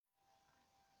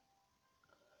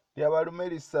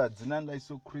Ndiyabalumelisa dzina nga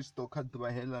Yesu Kristo kha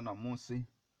ḓuvha heḽa namusi.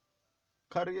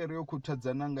 Khariyeri yo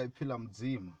khuthadzana nga iphila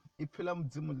mudzimu. Iphila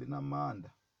mudzimu lina maanḓa,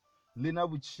 lina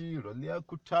vhutshilo, ḽi a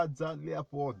khuthadza, ḽi a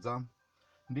fhodza.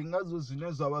 Ndi ngazwo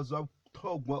zwine zwa vha zwa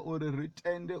vhuṱhogwa uri ri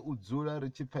tende u dzula ri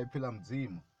tshi pfha iphila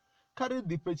mudzimu. Kha ri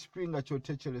ḓifhe tshifhinga tsha u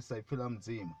thetshelesa iphila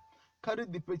mudzimu. Kha ri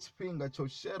ḓifhe tshifhinga tsha u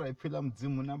shera iphila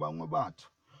mudzimu na vhaṅwe vhathu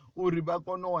uri vha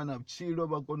kone u wana vhutshilo,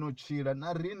 vha kone u tshila.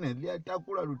 Na riṋe ḽi a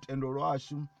takula lutendo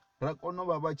lwashu, ra kona u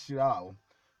vha vha tshilaho.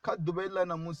 Kha ḓuvha iḽa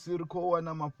namusi ri khou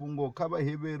wana mafhungo kha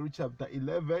Vhahebheru chapter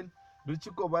 11 ri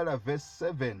tshi khou vhala verse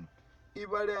 7. I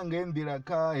vhalea nga nḓila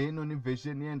kha heinoni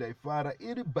version ye nda i fara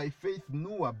iri, by faith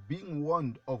Noah, being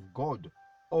warned of God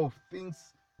of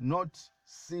things not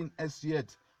seen as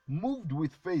yet, moved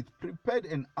with faith, prepared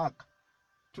an ark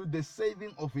to the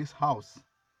saving of his house,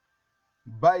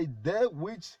 by the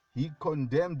which he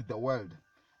condemned the world,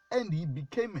 and he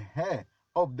became heir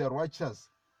of the righteous,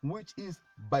 which is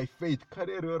by faith.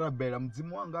 Khareri yo rabela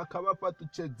mudzimu wanga kha vha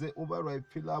fhaṱutshedze u vha lwa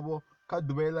ipfi ḽavho kha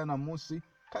ḓuvha iḽa namusi,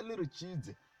 kha ḽi ri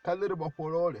tshidze, kha ḽi ri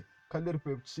vhofholole, kha ḽi ri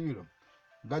fhe vhutshilo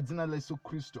nga dzina ḽa Yesu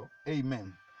Kristo,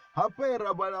 amen. Hafha he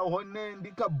ra vhala hone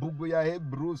ndi kha bugu ya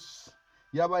Hebrews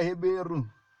ya Vhahebheru,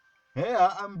 he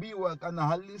ha ambiwa kana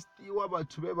ha listiwa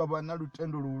vhathu vhe vha vha na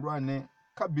lutendo luhulwane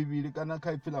kha Bivhili kana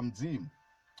kha ipfi ḽa mudzimu.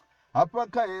 Hafha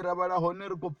kha he ra vhala hone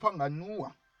ri khou pfha nga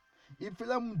Noah. Ipfi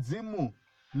ḽa mudzimu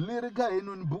ḽi ri kha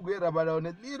heinoni bugu ye ra vhala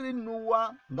hone ḽi ri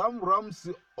Noah nga murahu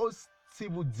musi o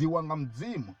tsivhudziwa nga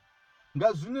mudzimu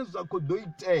nga zwine zwa khou ḓo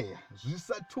itea zwi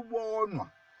sathu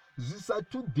vhonwa, zwi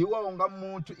sathu ḓiwaho nga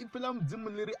muthu. Ipfi ḽa mudzimu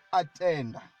ḽi ri a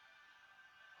tenda.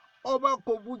 O vha a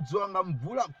khou vhudziwa nga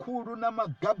mvula khulu na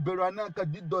magabelo ane a kha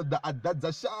ḓi ḓoḓa a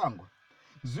ḓadza shango,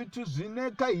 zwithu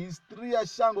zwine kha history ya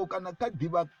shango kana kha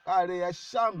ḓivhakale ya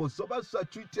shango zwo vha zwi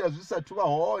sathu itea, zwi sathu vha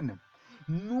hone.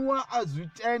 Noah a zwi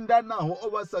tenda naho o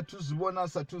vha sathu zwi vhona,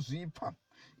 sathu zwi pfha.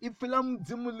 Ipfi ḽa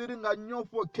mudzimu ḽi ri nga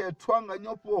nyofho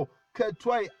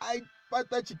khethwa a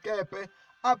fhaṱa tshikepe,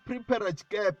 a prepare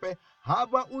tshikepe, ha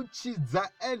vha u tshidza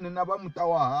ene na vha muṱa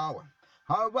wa hawe,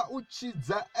 ha vha u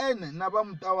tshidza ene na vha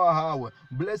muṱa wa hawe.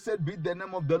 Blessed be the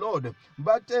name of the Lord.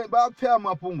 Vha pfha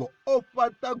mafhungo o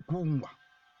fhaṱa gungwa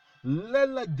ḽe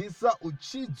ḽa ḓisa u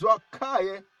tshidzwa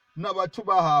khaye na vhathu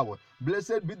vha hawe.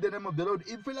 Blessed be the name of the Lord.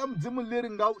 Ipfi ḽa mudzimu ḽi ri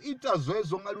nga u ita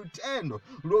zwezwo nga lutendo,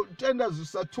 lwo tenda zwi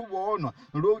sathu vhonwa,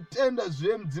 lwo tenda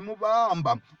zwe mudzimu vha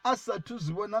amba a sathu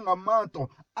zwi vhona nga maṱo,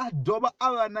 a dovha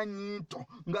a vha na nyito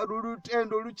nga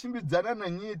lutendo lu tshimbidzana na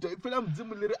nyito. Ipfi ḽa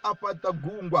mudzimu ḽi ri a fhaṱa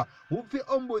gungwa, hu pfi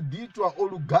o mbo ḓi itwa o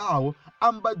lugaho,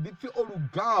 amba ḓi pfi o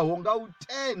lugaho nga u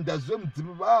tenda zwe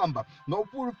mudzimu vha amba, nga u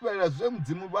fhulufhela zwe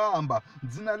mudzimu vha amba.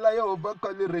 Dzina ḽa Yehova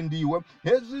kha ḽi rendiwe.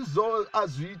 Hezwi zwo a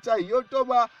zwi ita yo tou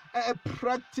vha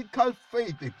practical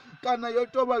faith, kana yo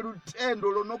tou vha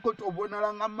lutendo lwo no khou tou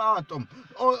vhonala nga maṱo.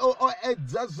 O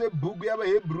edza zwe bugu ya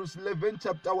Hebrews 11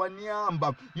 chapter 1 ya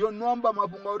amba, yo no amba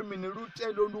mafhungo a uri mini,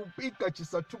 lutendo ndi u pika tshi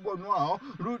sathu vhonwaho,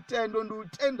 lutendo ndi u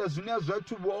tenda zwine a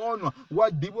zwathu vhonwa, wa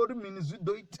ḓivha uri mini zwi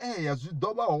ḓo itea, zwi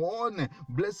ḓo vha hone.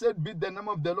 Blessed be the name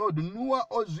of the Lord. Noah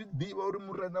o zwi ḓivha uri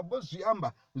murena vho zwi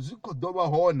amba zwi khou ḓo vha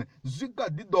hone, zwi kha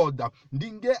ḓi ḓoḓa.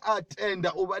 Ndi nge a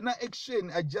tenda u vha na action,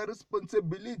 a dzhia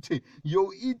responsibility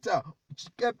yo ita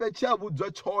tshikepe tshe a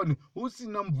vhudzwa tshone, hu si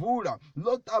na mvula,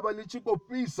 ḽo ṱavha ḽi tshi khou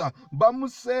fhisa. Vha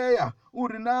musea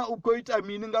uri na u khou ita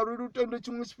mini, ngauri lutendo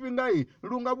tshiṅwe tshifhinga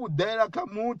lu nga vhuḓela kha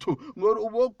muthu, ngori u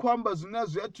vha u khou amba zwine a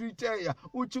zwi athu itea,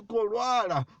 u tshi khou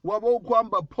lwala wa vha u khou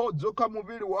amba phodzo kha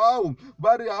muvhili wau.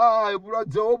 Vha ri hai,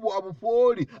 vhulwadze hovhu a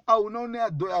vhufholi, a hu na hune a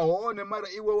ḓo ya hone,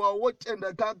 mara iwe wa wo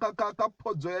tenda kha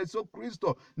phodzo ya Yesu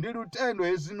Kristo. Ndi lutendo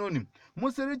hezwinoni.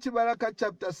 Musi ri tshi vhala kha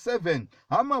chapter 7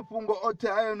 ha mafhungo oṱhe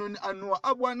hayanoni a Noah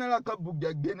a vhonala kha bugu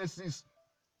ya Genesis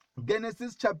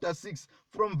chapter 6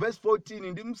 from verse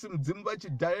 14. Ndi musi mudzimu vha tshi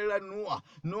dalela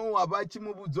Noah vha tshi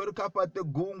mu vhudza uri kha fhaṱe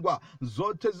gungwa,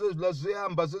 zwoṱhe zwezwiḽa zwi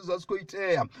amba zwe zwa zwi khou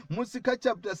itea. Musi kha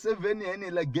chapter 7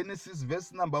 heneiḽa Genesis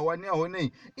verse number 1 ya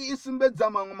hone i sumbedza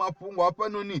maṅwe mafhungo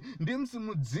hafhanoni. Ndi musi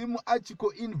mudzimu a tshi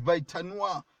khou invite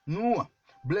Noah.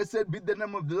 Blessed be the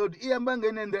name of the Lord. I amba nga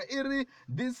ine nḓila iri,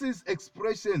 this is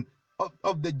expression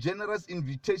of the generous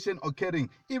invitation occurring.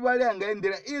 I vhalea nga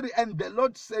nḓila iri, and the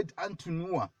Lord said unto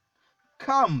Noah,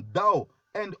 come thou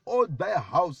and all thy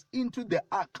house into the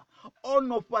ark.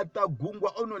 Ono fhaṱa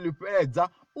gungwa, ono ḽi fhedza,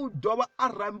 u dovha a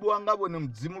rambiwa nga vhone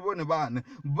mudzimu vhone vhaṋe,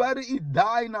 vha ri i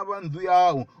ḓai na vha nnḓu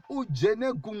yau, u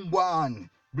dzhene gungwani.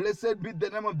 Blessed be the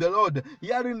name of the Lord.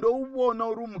 Ya ri ndo u vhona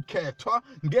uri mukhethwa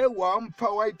nge wa mpfa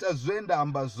wa ita zwe nda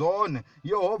amba zwone.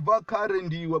 Yehova kha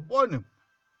rendiwe. Bone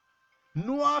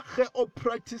Noah o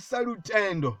practice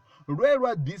lutendo, lwe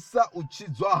lwa ḓisa u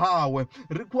tshidzwa hawe.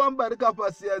 Ri khou amba ri kha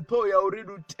fhasi ya ṱhoho ya uri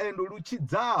lutendo lu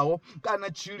tshidzaho kana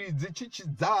tshilidzi tshi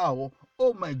tshidzaho.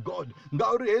 Oh my God,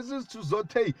 ngauri hezwi zwithu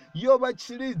zwoṱhe yo vha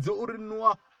tshilidzi uri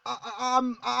Noa a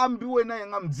ambiwe naye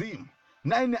nga Mudzimu,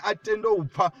 na ine a tenda u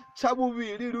pfa. Tsha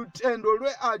vhuvhili, lutendo lwe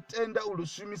a tenda u lu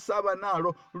shumisa vha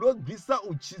nalo lwo ḓisa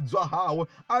u tshidzwa hawe.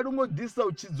 A lu ngo ḓisa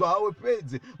u tshidzwa hawe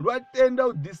fhedzi, lwa tenda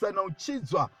u ḓisa na u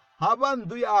tshidzwa ha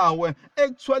vhanḓu yawe.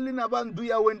 Actually na vhanḓu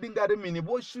yawe ndi nga ri mini,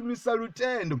 vho shumisa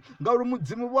lutendo ngauri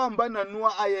Mudzimu vho amba na Noa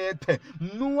a yeṱhe.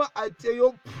 Noa a tea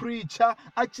u preacher,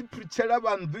 a tshi preachela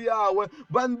vhanḓu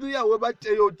yawe vha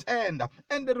tea u tenda.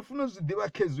 Ende ri funa u zwi ḓivha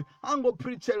khezwi, ha ngo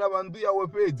preachela vhanḓu yawe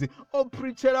fhedzi, o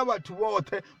preachela vhathu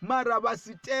vhoṱhe, mara vha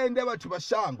si tende vhathu vha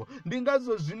shango. Ndi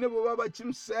ngazwo zwine vho vha tshi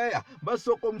musea, vha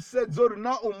soko musedza uri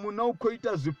na u munna u khou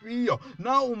ita zwifhio,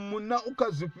 na u munna u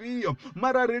kha zwifhio,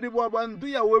 mara ri livhuwa vhanḓu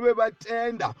yawe vha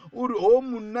tenda uri ho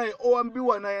munna o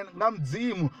ambiwa naye nga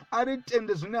Mudzimu. A ri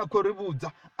tende zwine a khou ri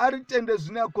vhudza, a ri tende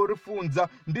zwine a khou ri funza.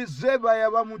 Ndi zwe vha ya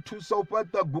vha muthusa u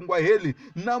fhaṱa gungwa heḽi.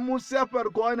 Namusi afha ri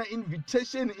khou wana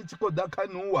invitation i tshi khou ḓa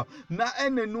kha Noa, na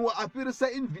ene Noa a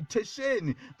fhirisa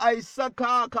invitation a isa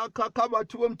kha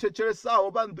vhathu vho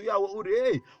muthetshelessaho vhanḓu yawe uri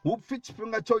hei, hu pfhi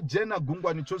tshifhinga tsha u dzhena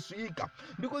gungwani tsho swika.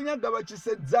 Ndi khou nyaga vha tshi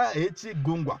sedza hetshi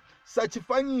gungwa sa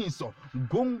tshifanyiso.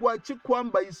 Gungwa tshi khou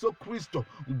amba Yesu Kristo,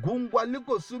 gungwa ḽi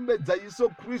khou sumbedza Yesu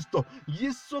Kristo.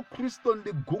 Yesu Kristo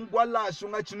ndi gungwa ḽashu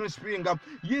nga tshino tshifhinga.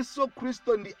 Yesu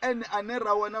Kristo ndi ene ane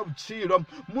ra wana vhutshilo.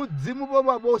 Mudzimu vho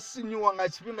vha vho sinyiwa nga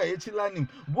tshifhinga hetshilani,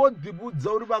 vho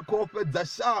ḓivhudza uri vha khou fhedza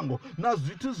shango na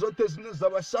zwithu zwoṱhe zwine zwa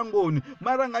vha shangoni,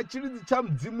 mara nga tshilidzi tsha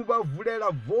Mudzimu vha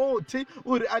vulela vothi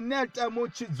uri ane a tama u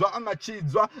tshidzwa a nga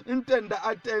tshidzwa. Ntenda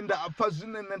a tenda a pfa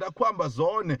zwine nṋe nda khou amba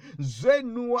zwone. Zwe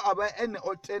Noa a vha ene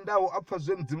o tendaho a pfa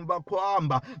zwe Mudzimu vha khou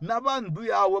amba, na vhanḓu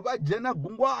yawe vha dzhena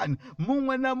gungwani.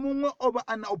 Muṅwe na muṅwe o vha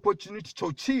a na opportunity tsha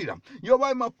u tshila. Yo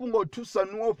vha mafhungo o thusa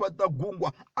Noa u fhaṱa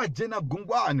gungwa, a dzhena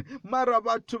gungwani, mara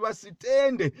vhathu vha si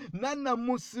tende. Na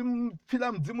namusi pfhi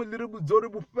ḽa Mudzimu ḽi ri vhudza uri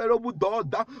vhufhelo vhu ḓo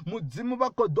ḓa, Mudzimu vha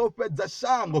khou ḓo fhedza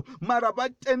shango, mara vha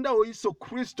tendaho Yesu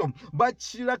Kristo, vha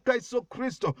tshila kha Yesu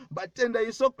Kristo, vha tenda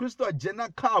Yesu Kristo a dzhena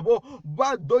khavho,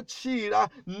 vha ḓo tshila.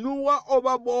 Noa o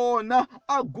vha vhona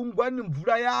a gungwani,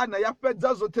 mvula yana ya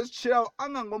fhedza zwoṱhe zwi tshilaho a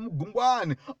nga ngomu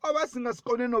gungwani. O vha si nga si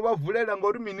kone no vha vulela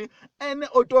ngauri mini, ene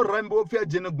o tou rambiwa upfhi a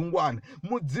dzhene gungwani.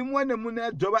 Mudzimu ene muṋe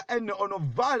a dovha ene o no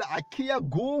vala a khiya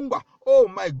gungwa. Oh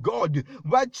my God,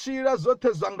 vha tshila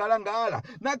zwoṱhe zwa ngalangala.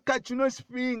 Na kha tshino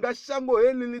tshifhinga shango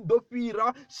heḽi ḽi ḓo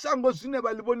fhira, shango zwine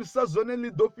vha ḽi vhonisa zwone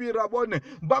ḽi ḓo fhira. Vhone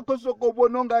vha khou sokou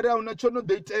vhona u nga ri a huna tsho no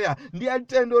ḓo itea. Ndi a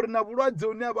tenda uri na vhulwadze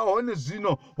hune ha vha hone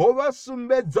zwino ho vha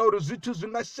sumbedza uri zwithu zwi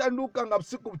nga shanduka nga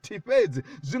vhusiku vhuthihi fhedzi,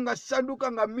 zwi nga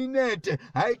shanduka nga minete.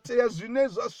 Ha itea zwine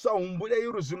zwa sa humbulei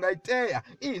uri zwi nga itea.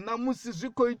 Namusi zwi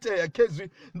khou itea khezwi.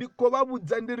 Ndi khou vha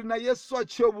vhudza ndi ri na Yesu a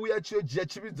tshi yo vhuya tshi yo dzhia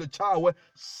tshivhidzo tshawe,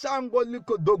 shango ḽi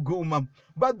khou ḓo guma.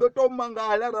 Vha ḓo tou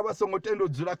mangala arali vha songo tenda u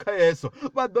dzula kha Yesu,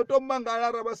 vha ḓo tou mangala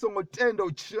arali vha songo tenda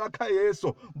u tshila kha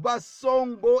Yesu, vha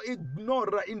songo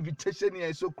ignora invitation ya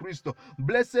Yesu Kristo.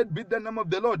 Blessed be the name of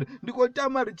the Lord. Ndi khou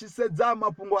tama ri tshi sedza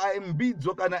mafhungo a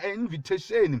mbidzo kana a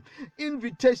invitation.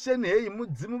 Invitation heyi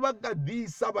Mudzimu vha ka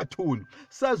ḓisa vhathuni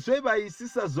sa zwe vha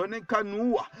isisa zwone kha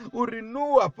Noa uri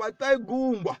Noa fhaṱa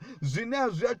gungwa, zwine a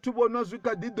zwi athu vhona zwi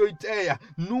kha ḓi ḓo itea.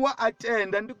 Noa a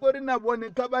tenda. Ndi khou ri na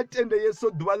vhone kha vha tende Yesu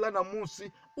ḓuvha ḽa namusi.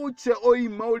 U tshe o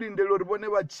ima u lindela uri vhone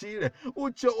vha tshile,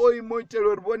 u tshe o ima u itela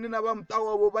uri vhone na vha muṱa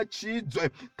wavho vha tshidzwe.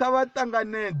 Kha vha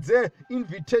ṱanganedze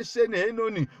invitation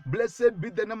heinoni. Blessed be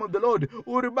the name of the Lord.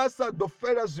 Uri vha sa ḓo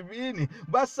fela zwivhini,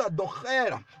 vha sa ḓo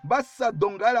xela, vha sa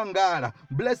ḓo ngalangala.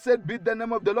 Blessed be the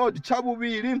name of the Lord. Tsha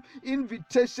vhuvhili,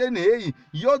 invitation heyi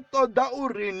yo ṱoḓa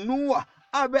uri Noa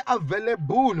a vhe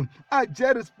available, a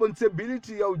dzhie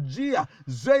responsibility ya u dzhia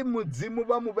zwe Mudzimu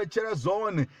vha mu vhetshela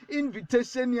zwone.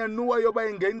 Invitation ya Noa yo vha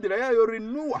i nga nḓila yayo uri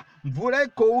Noa, mvula i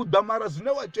khou ḓa, mara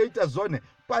zwine wa tea u ita zwone,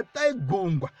 fhaṱa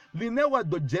gungwa ḽine wa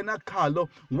ḓo dzhena khaḽo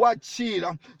wa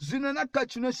tshila. Zwino na kha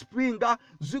tshino tshifhinga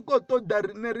zwi khou ṱoḓa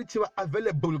riṋe ri tshi vha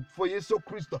available for Yesu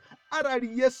Kristo.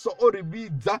 Arali Yesu o ri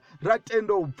vhidza ra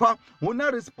tenda u pfa, hu na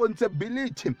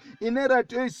responsibility ine ra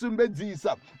tea u i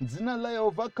sumbedzisa. Dzina ḽa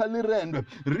Yehova kha ḽi rendwe.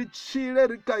 Ri tshile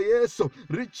ri kha Yesu,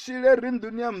 ri tshile ri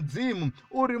nḓuni ya Mudzimu,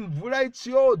 uri mvula i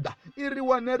tshi yo ḓa i ri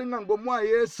wane ri nga ngomu ha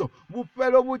Yesu,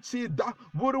 vhufhelo vhu tshi ḓa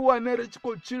vhu ri wane ri tshi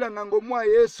khou tshila nga ngomu ha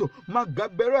Yesu,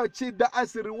 magabe magobelo a tshi ḓa a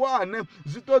si ri wane,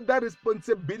 zwi ṱoḓa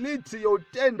responsibility ya u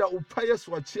tenda u pfha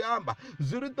Yesu a tshi amba,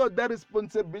 zwi ri ṱoḓa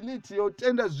responsibility ya u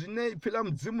tenda zwine ipfi ḽa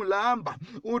mudzimu ḽa amba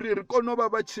uri ri kone u vha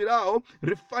vhatshilaho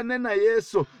ri fane na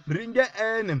Yesu, ri nge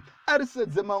ene. A ri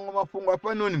sedze maṅwe mafhungo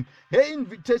hafhanoni, hei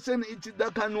invitation i tshi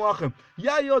ḓa kha Noahe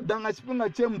ya yo ḓa nga tshifhinga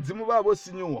tshe mudzimu vha vho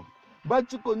sinyuwa, vha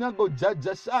tshi khou nyaga u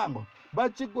dzhadzha shango, vha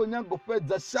tshi khou nyaga u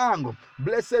fhedza shango.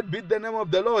 Blessed be the name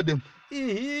of the Lord.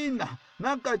 Ihina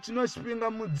na kha tshino tshifhinga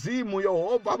mudzimu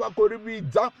Yehova vha khou ri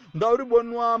vhidza ngauri vho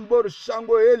no amba uri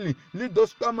shango heḽi ḽi ḓo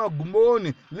swika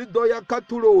magumoni, ḽi ḓo ya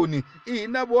khathuloni.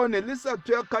 Ihina vhone ḽi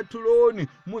sathu ya khathuloni,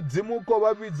 mudzimu u khou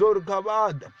vha vhidza uri kha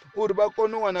vha ḓe uri vha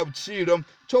kone u wana vhutshilo.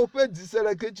 Tsha u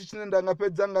fhedzisela khetshi tshine nda nga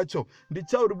fhedza ngatsho ndi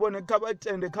tsha uri vhone kha vha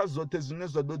tende kha zwoṱhe zwine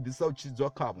zwa ḓo ḓisa u tshidzwa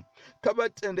khavho, kha vha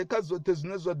tende kha zwoṱhe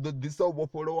zwine zwa ḓo ḓisa u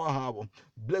vhofholowa havho.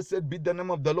 Blessed be the name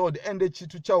of the Lord. Ende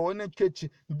tshithu tsha hone khetshi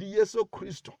ndi Yesu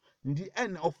Kristo, ndi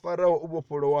ene o faraho u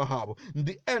vhofholowa havho,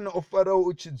 ndi ene o faraho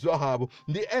u tshidzwa havho,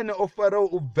 ndi ene o faraho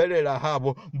u bvelela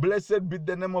havho. Blessed be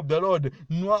the name of the Lord.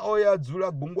 Noa o ya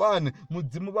dzula gungwane,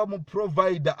 mudzimu vha mu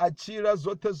provider, a tshila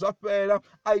zwoṱhe zwa fhela,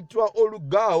 a itwa o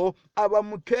lugaho, a vha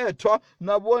mukhethwa.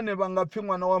 Na vhone vha nga pfhi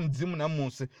ṅwana wa mudzimu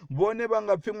namusi, vhone vha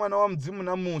nga pfhi ṅwana wa mudzimu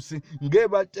namusi nge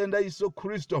vha tenda Yesu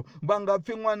Kristo, vha nga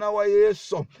pfhi ṅwana wa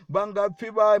Yesu, vha nga pfhi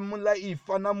vha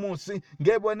mulaifa namusi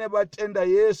nge vhone vha tenda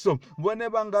Yesu, vhone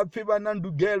vha nga pfhi vha na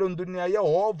ndugelo nḓuni ya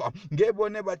Yehova nge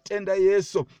vhone vha tenda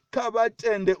Yesu. Kha vha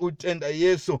tende u tenda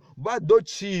Yesu, vha ḓo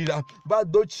tshila, vha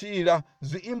ḓo tshila.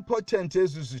 Zwi important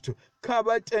hezwi zwithu. Kha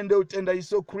vha tende u tenda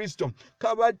Yesu Kristo,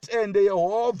 kha vha tende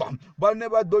Yehova, vhane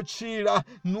vha ḓo tshila.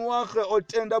 Noahe o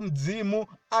tenda mudzimu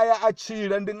aya a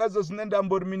tshila, ndi ngazwo zwine nda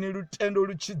amba uri mini, lutendo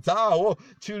lu tshidzaho,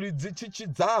 tshilidzi tshi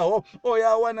tshidzaho. O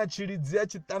ya wana tshilidzi a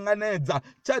tshi ṱanganedza,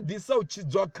 tsha ḓisa u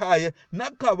tshidzwa khaye na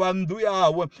kha vha nnḓu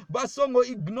yawe. Vha songo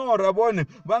ignora vhone,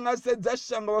 vha nga sedza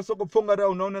shango vha soko pfha ungari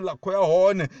ahuna hune ḽa khou ya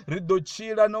hone, ri ḓo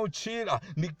tshila na u tshila.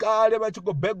 Ndi kale vha tshi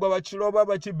khou begwa vha tshi lovha,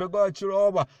 vha tshi begwa vha tshi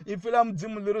lovha. Ipfi ḽa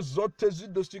mudzimu ḽi ri zwoṱhe zwi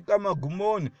ḓo swika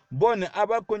magumoni. Vhone a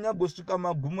vha khou nyaga u swika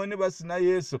magumoni vha sina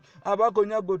Yesu, a vha khou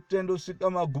nyaga u tenda u swika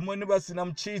magumoni vha sina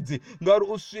mutshidzi, ngauri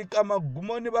u swika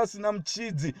magumoni vha sina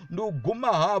mutshidzi ndi u guma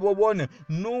havho. Vhone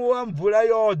nuwa mvula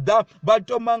yo ḓa vha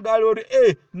to mangala uri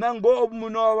na ngoho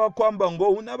muno wa vha khou amba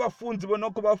ngoho, hu na vhafunzi vho no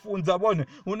khou vha funza, vhone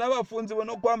hu na vhafunzi vho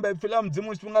no khou amba ipfi ḽa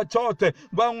mudzimu tshifhinga tshoṱhe.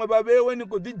 Vhaṅwe vha vhewe ni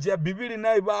khou ḓi dzhia bivhili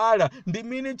na i vhala. Ndi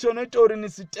mini tsho no ita uri ni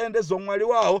si tende zwo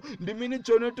ṅwaliwaho? Ndi mini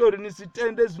tsho no ita uri ni si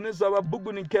tende zwine zwa vha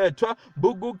buguni khethwa?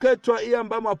 Bugu khethwa i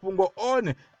amba mafhungo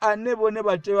one ane vhone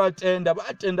vha tea u tenda,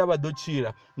 vha tenda vha ḓo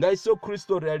tshila. Nga Yesu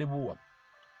Kristo ri a livhuwa.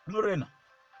 Murena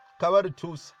kha vha ri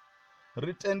thuse,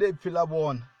 ri tende ipfi ḽa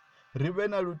vhone, ri vhe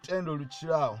na lutendo lu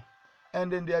tshilaho.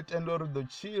 Ende ndi a tenda uri ḓo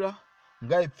tshila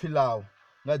nga ipfi ḽawo.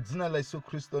 Nga dzina ḽa Yesu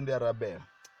Kristo ndi a rabela.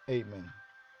 Amen.